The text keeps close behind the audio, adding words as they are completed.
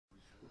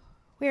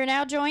We are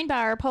now joined by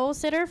our pole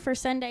sitter for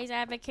Sunday's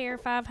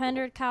Advocare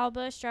 500, Kyle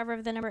Busch, driver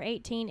of the number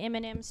 18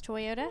 M&M's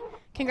Toyota.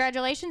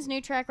 Congratulations, new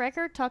track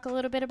record. Talk a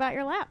little bit about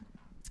your lap.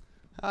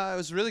 It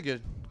was a really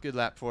good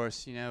lap for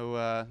us. You know,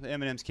 the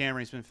M&M's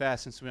Camry's been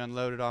fast since we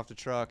unloaded off the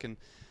truck, and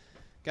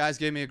guys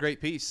gave me a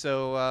great piece.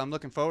 So I'm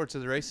looking forward to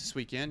the race this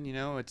weekend. You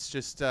know, it's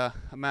just a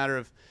matter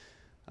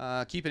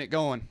of keeping it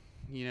going.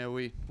 You know,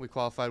 we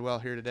qualified well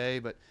here today,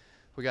 but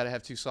we got to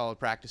have 2 solid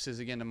practices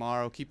again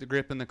tomorrow. Keep the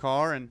grip in the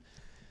car and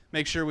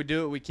make sure we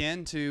do what we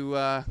can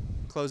to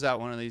close out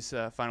one of these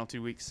final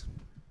 2 weeks.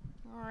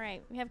 All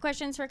right. We have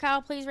questions for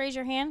Kyle. Please raise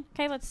your hand.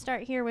 Okay, let's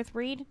start here with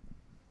Reed,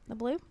 the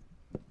blue.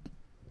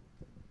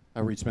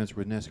 Reed Spencer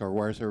with NASCAR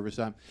Wire Service.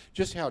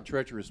 Just how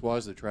treacherous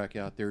was the track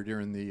out there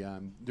during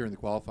the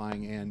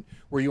qualifying, and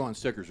were you on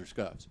stickers or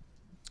scuffs?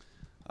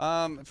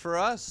 For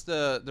us,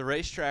 the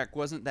racetrack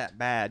wasn't that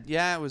bad.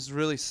 Yeah, it was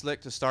really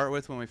slick to start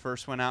with when we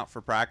first went out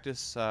for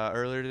practice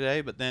earlier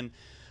today, but then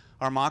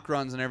our mock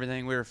runs and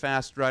everything, we were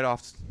fast right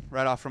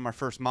off from our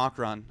first mock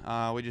run.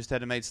 We just had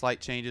to make slight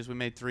changes. We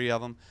made 3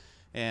 of them,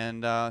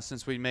 and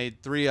since we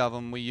made 3 of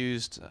them, we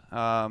used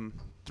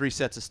 3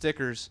 sets of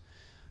stickers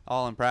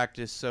all in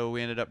practice, so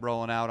we ended up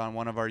rolling out on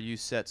one of our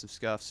used sets of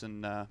scuffs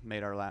and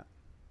made our lap.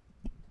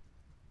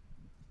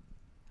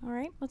 All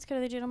right, let's go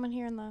to the gentleman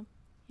here in the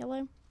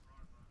yellow.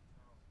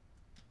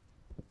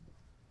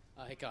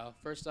 Hey Kyle,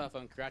 first off,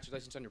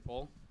 congratulations on your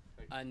pole.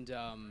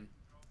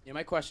 And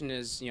my question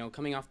is,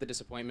 coming off the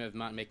disappointment of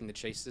not making the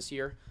chase this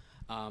year,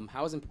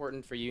 how is it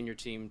important for you and your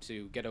team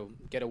to get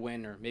a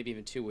win, or maybe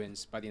even 2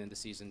 wins by the end of the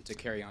season to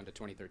carry on to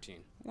 2013?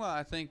 Well,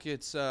 I think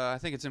it's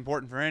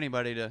important for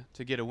anybody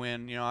to get a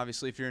win. You know,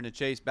 obviously, if you're in the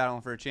chase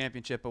battling for a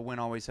championship, a win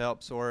always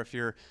helps. Or if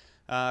you're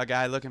a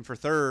guy looking for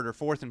 3rd or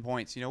 4th in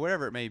points,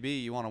 whatever it may be,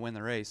 you want to win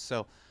the race.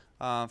 So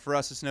for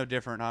us, it's no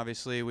different.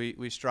 Obviously,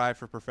 we strive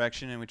for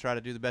perfection, and we try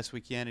to do the best we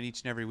can in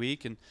each and every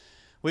week. And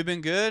we've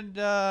been good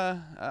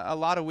a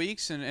lot of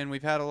weeks, and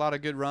we've had a lot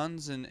of good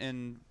runs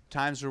and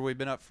times where we've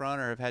been up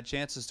front or have had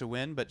chances to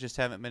win, but just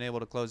haven't been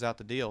able to close out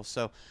the deal.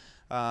 So,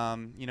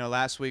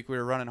 last week we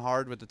were running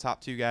hard with the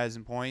top 2 guys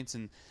in points,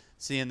 and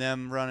seeing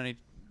them running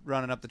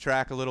up the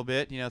track a little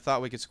bit,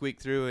 thought we could squeak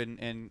through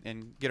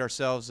and get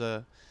ourselves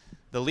the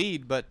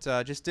lead, but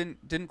just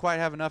didn't quite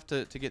have enough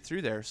to get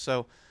through there.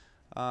 So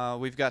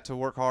we've got to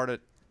work hard at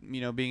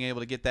being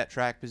able to get that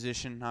track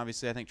position.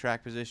 Obviously, I think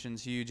track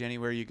position's huge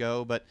anywhere you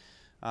go, but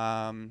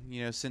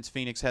since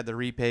Phoenix had the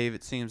repave,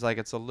 it seems like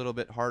it's a little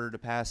bit harder to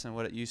pass than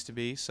what it used to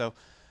be. So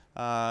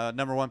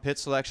number 1 pit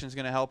selection is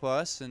going to help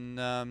us,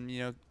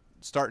 and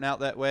starting out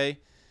that way,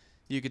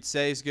 you could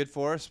say is good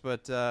for us,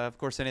 but of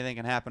course anything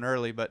can happen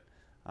early, but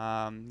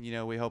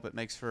we hope it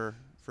makes for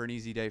an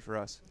easy day for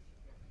us.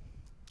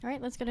 All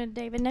right, let's go to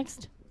David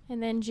next,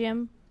 and then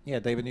Jim. Yeah,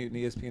 David Newton,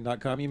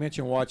 ESPN.com. You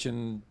mentioned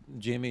watching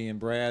Jimmy and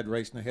Brad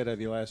racing ahead of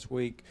you last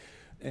week,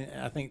 and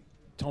I think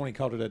Tony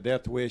called it a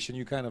death wish, and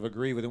you kind of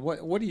agree with him.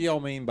 What do y'all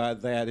mean by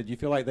that? Did you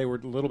feel like they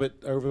were a little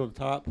bit over the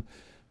top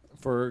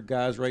for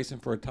guys racing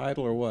for a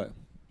title, or what?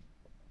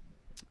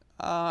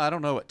 I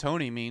don't know what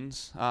Tony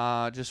means.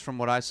 Just from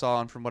what I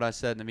saw and from what I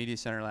said in the media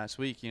center last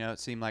week, it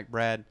seemed like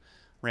Brad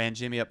ran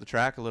Jimmy up the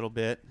track a little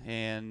bit.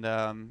 And,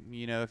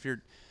 if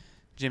you're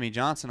Jimmy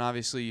Johnson,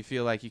 obviously you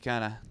feel like you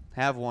kind of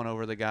have one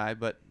over the guy,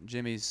 but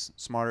Jimmy's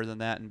smarter than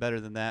that and better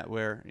than that,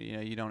 where,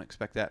 you don't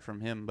expect that from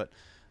him. But,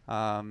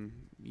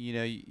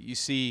 you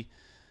see,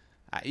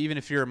 even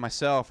if you're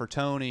myself or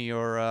Tony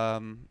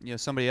or,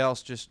 somebody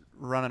else just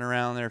running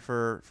around there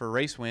for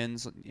race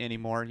wins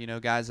anymore,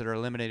 guys that are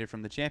eliminated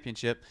from the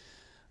championship,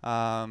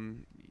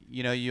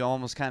 you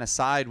almost kind of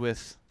side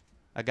with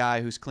a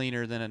guy who's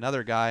cleaner than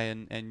another guy,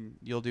 and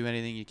you'll do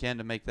anything you can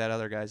to make that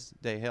other guy's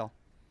day hell.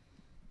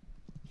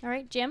 All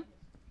right, Jim.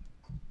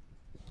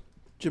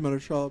 Jim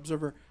Miller, Charlotte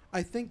Observer.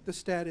 I think the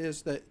stat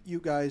is that you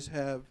guys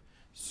have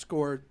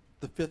scored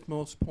the 5th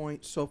most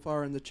points so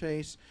far in the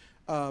chase.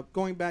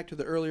 Going back to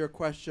the earlier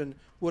question,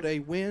 would a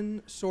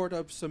win sort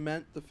of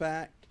cement the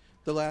fact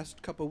the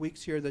last couple of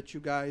weeks here that you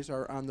guys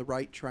are on the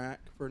right track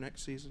for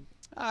next season?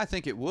 I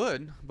think it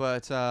would,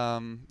 but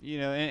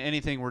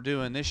anything we're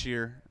doing this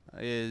year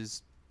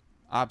is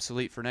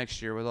obsolete for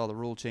next year with all the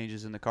rule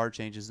changes and the car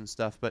changes and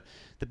stuff. But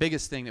the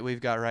biggest thing that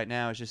we've got right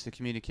now is just the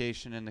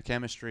communication and the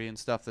chemistry and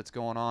stuff that's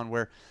going on,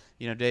 where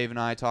Dave and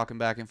I talking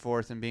back and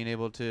forth and being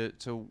able to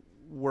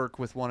work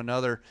with one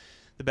another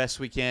the best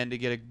we can to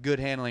get a good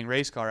handling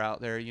race car out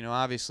there.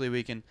 Obviously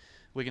we can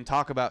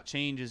talk about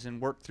changes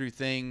and work through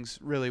things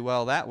really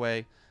well that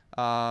way.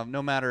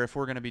 No matter if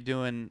we're going to be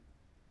doing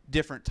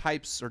different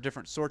types or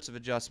different sorts of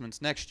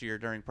adjustments next year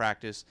during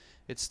practice,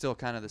 it's still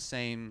kind of the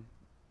same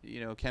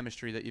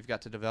chemistry that you've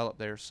got to develop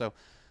there. So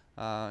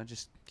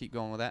just keep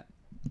going with that.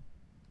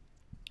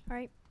 All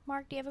right,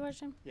 Mark, do you have a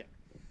question? Yeah.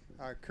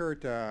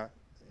 Kurt,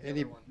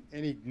 any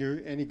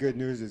good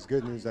news is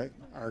good news.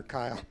 Or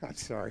Kyle, I'm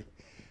sorry.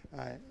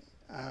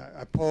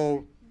 A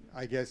poll,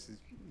 I guess, is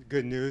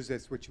good news.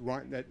 That's what you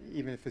want. That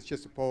even if it's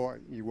just a poll,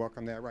 you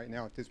welcome that right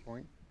now at this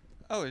point.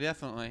 Oh,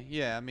 definitely.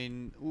 Yeah, I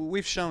mean,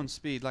 we've shown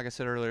speed, like I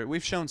said earlier.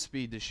 We've shown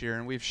speed this year,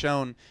 and we've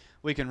shown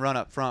we can run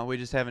up front. We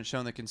just haven't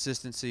shown the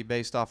consistency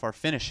based off our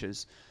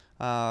finishes.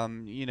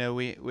 You know,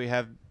 we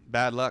have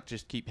bad luck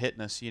just keep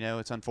hitting us. You know,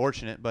 it's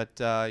unfortunate, but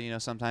you know,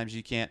 sometimes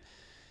you can't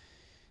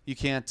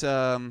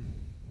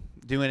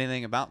do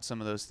anything about some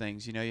of those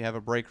things. You know, you have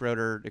a brake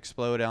rotor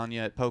explode on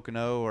you at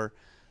Pocono, or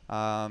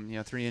you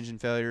know, 3 engine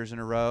failures in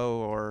a row,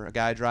 or a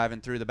guy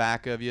driving through the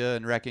back of you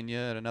and wrecking you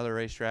at another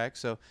racetrack.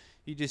 So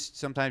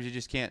sometimes you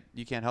just can't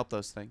help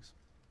those things.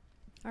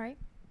 All right.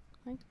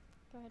 Go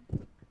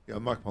ahead. Yeah,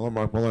 Mark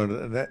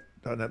Muller.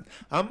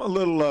 I'm a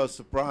little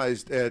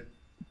surprised at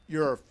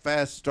you're a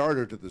fast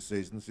starter to the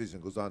season. The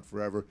season goes on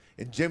forever.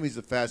 And Jimmy's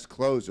a fast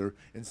closer.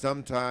 And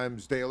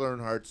sometimes Dale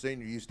Earnhardt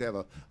Sr. used to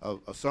have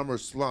a summer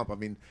slump. I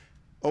mean,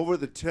 over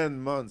the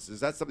 10 months, is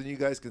that something you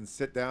guys can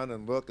sit down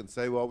and look and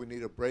say, well, we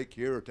need a break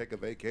here, or take a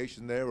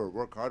vacation there, or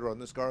work harder on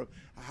this car?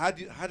 How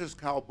does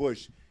Kyle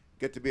Busch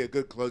get to be a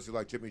good closer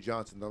like Jimmy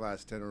Johnson the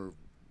last 10 or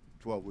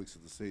 12 weeks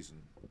of the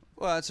season?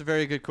 Well, that's a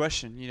very good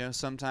question. You know,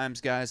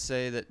 sometimes guys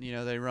say that, you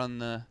know, they run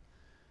the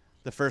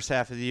first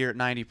half of the year at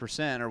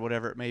 90% or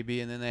whatever it may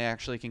be, and then they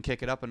actually can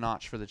kick it up a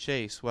notch for the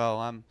chase.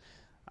 Well,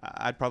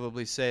 I'd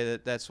probably say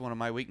that that's one of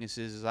my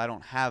weaknesses, is I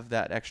don't have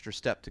that extra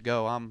step to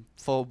go. I'm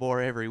full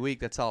bore every week.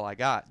 That's all I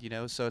got, you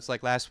know. So it's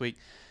like last week,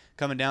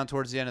 coming down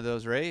towards the end of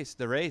the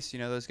race, you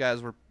know, those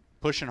guys were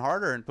pushing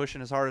harder and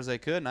pushing as hard as they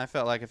could, and I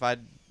felt like if I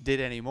did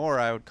any more,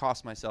 I would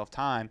cost myself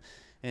time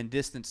and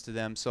distance to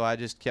them. So I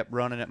just kept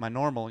running at my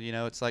normal. You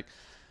know, it's like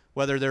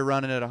whether they're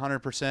running at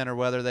 100% or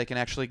whether they can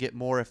actually get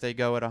more if they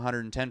go at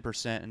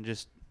 110% and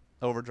just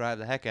overdrive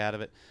the heck out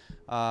of it.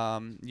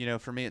 You know,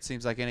 for me, it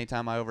seems like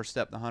anytime I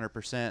overstep the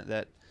 100%,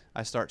 that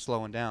I start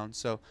slowing down.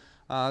 So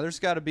there's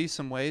got to be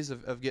some ways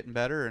of getting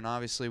better, and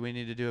obviously we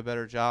need to do a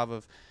better job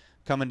of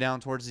coming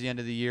down towards the end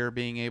of the year,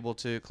 being able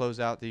to close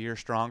out the year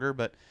stronger.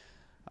 But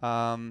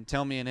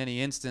tell me in any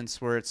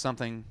instance where it's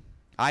something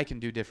I can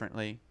do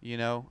differently. You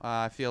know,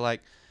 I feel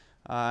like,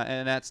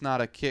 and that's not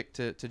a kick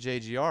to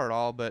JGR at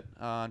all, but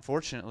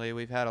unfortunately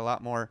we've had a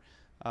lot more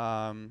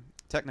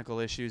technical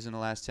issues in the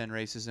last 10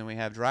 races than we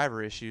have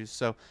driver issues.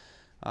 So,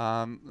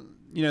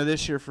 you know,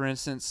 this year, for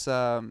instance,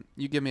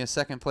 you give me a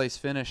second place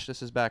finish.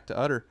 This is back to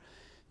Utter.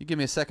 You give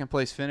me a second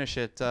place finish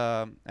at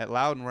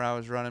Loudon, where I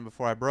was running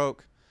before I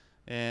broke,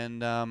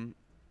 and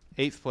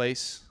 8th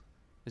place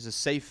is a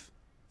safe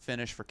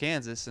finish for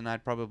Kansas, and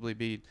I'd probably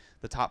be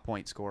the top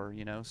point scorer.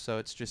 You know, so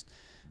it's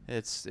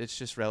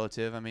just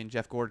relative. I mean,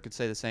 Jeff Gord could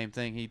say the same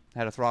thing. He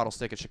had a throttle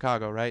stick at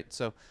Chicago, right?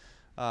 So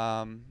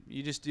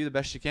you just do the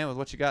best you can with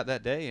what you got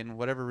that day, and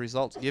whatever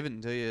results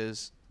given to you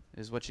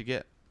is what you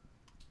get.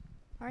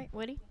 All right,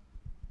 Woody.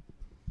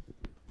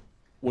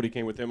 Woody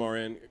King with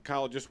MRN.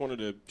 Kyle, just wanted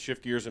to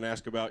shift gears and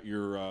ask about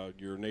your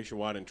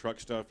nationwide and truck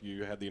stuff.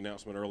 You had the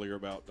announcement earlier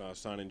about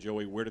signing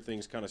Joey. Where do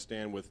things kind of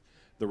stand with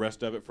the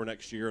rest of it for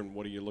next year, and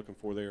what are you looking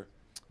for there?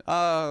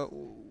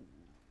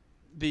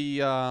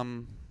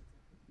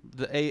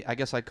 The A, I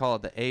guess I'd call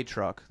it the A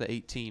truck, the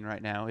 18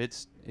 right now.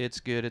 It's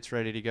good. It's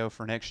ready to go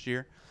for next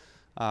year.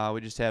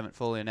 We just haven't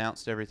fully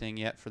announced everything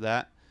yet for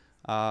that.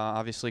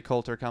 Obviously,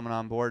 Coulter coming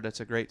on board, that's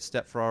a great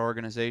step for our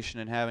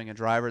organization, and having a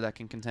driver that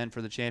can contend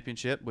for the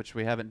championship, which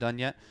we haven't done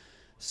yet.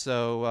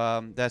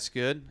 So that's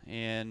good.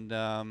 And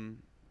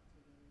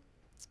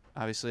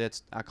obviously,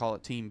 I call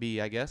it Team B,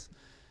 I guess.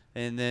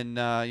 And then,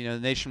 you know,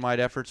 the nationwide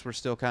efforts, we're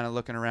still kind of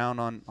looking around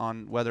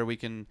on whether we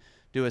can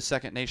do a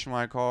second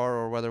nationwide car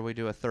or whether we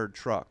do a third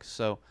truck.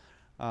 So,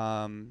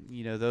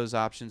 you know, those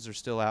options are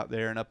still out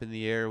there and up in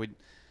the air. We'd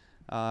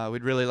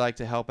really like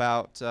to help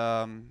out,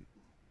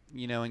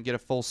 you know, and get a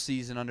full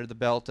season under the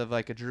belt of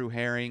like a Drew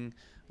Herring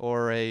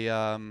or a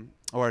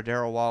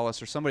Darrell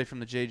Wallace or somebody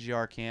from the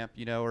JGR camp,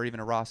 you know, or even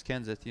a Ross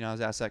Kenseth. You know, I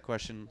was asked that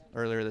question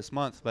earlier this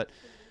month. But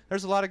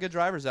there's a lot of good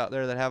drivers out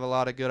there that have a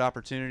lot of good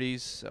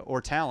opportunities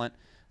or talent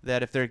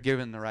that, if they're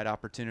given the right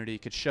opportunity,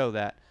 could show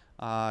that.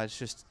 It's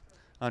just,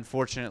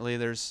 unfortunately,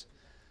 there's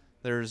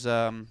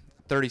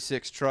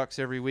 36 trucks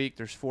every week.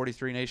 There's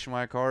 43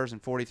 nationwide cars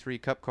and 43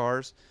 cup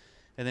cars.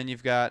 And then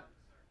you've got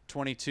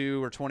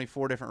 22 or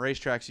 24 different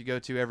racetracks you go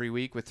to every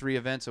week with 3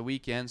 events a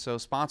weekend. So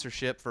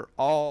sponsorship for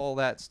all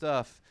that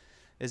stuff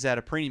is at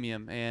a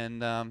premium.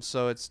 And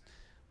so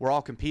we're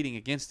all competing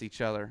against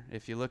each other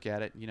if you look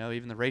at it. You know,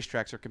 even the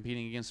racetracks are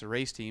competing against the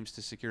race teams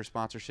to secure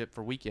sponsorship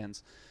for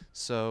weekends.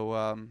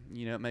 So,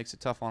 you know, it makes it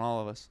tough on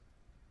all of us.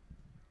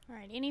 All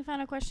right, any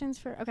final questions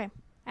for, okay,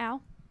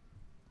 Al?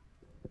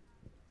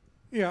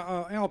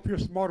 Yeah, Al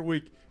Pierce, Motor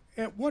Week.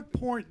 At what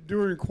point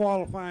during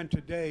qualifying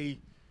today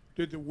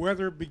did the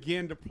weather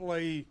begin to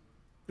play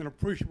an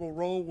appreciable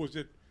role? Was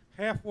it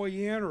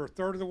halfway in or a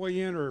third of the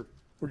way in or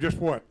just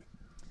what?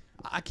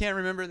 I can't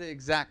remember the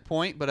exact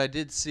point, but I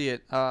did see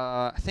it.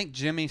 I think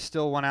Jimmy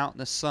still went out in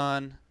the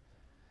sun,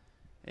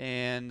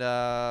 and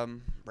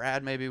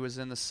Brad maybe was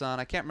in the sun.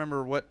 I can't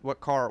remember what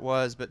car it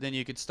was, but then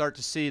you could start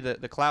to see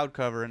the cloud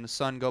cover and the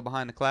sun go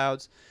behind the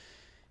clouds,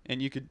 and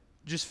you could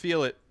just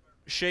feel it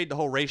shade the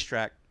whole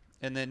racetrack.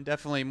 And then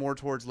definitely more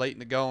towards late in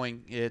the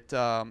going, it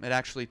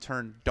actually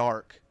turned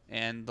dark,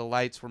 and the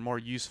lights were more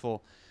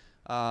useful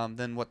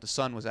than what the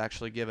sun was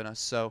actually giving us.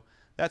 So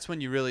that's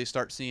when you really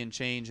start seeing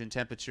change in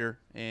temperature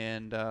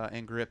and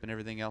grip and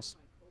everything else.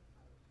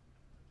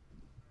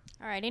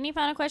 All right. Any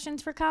final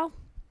questions for Kyle?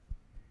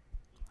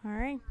 All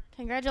right.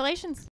 Congratulations.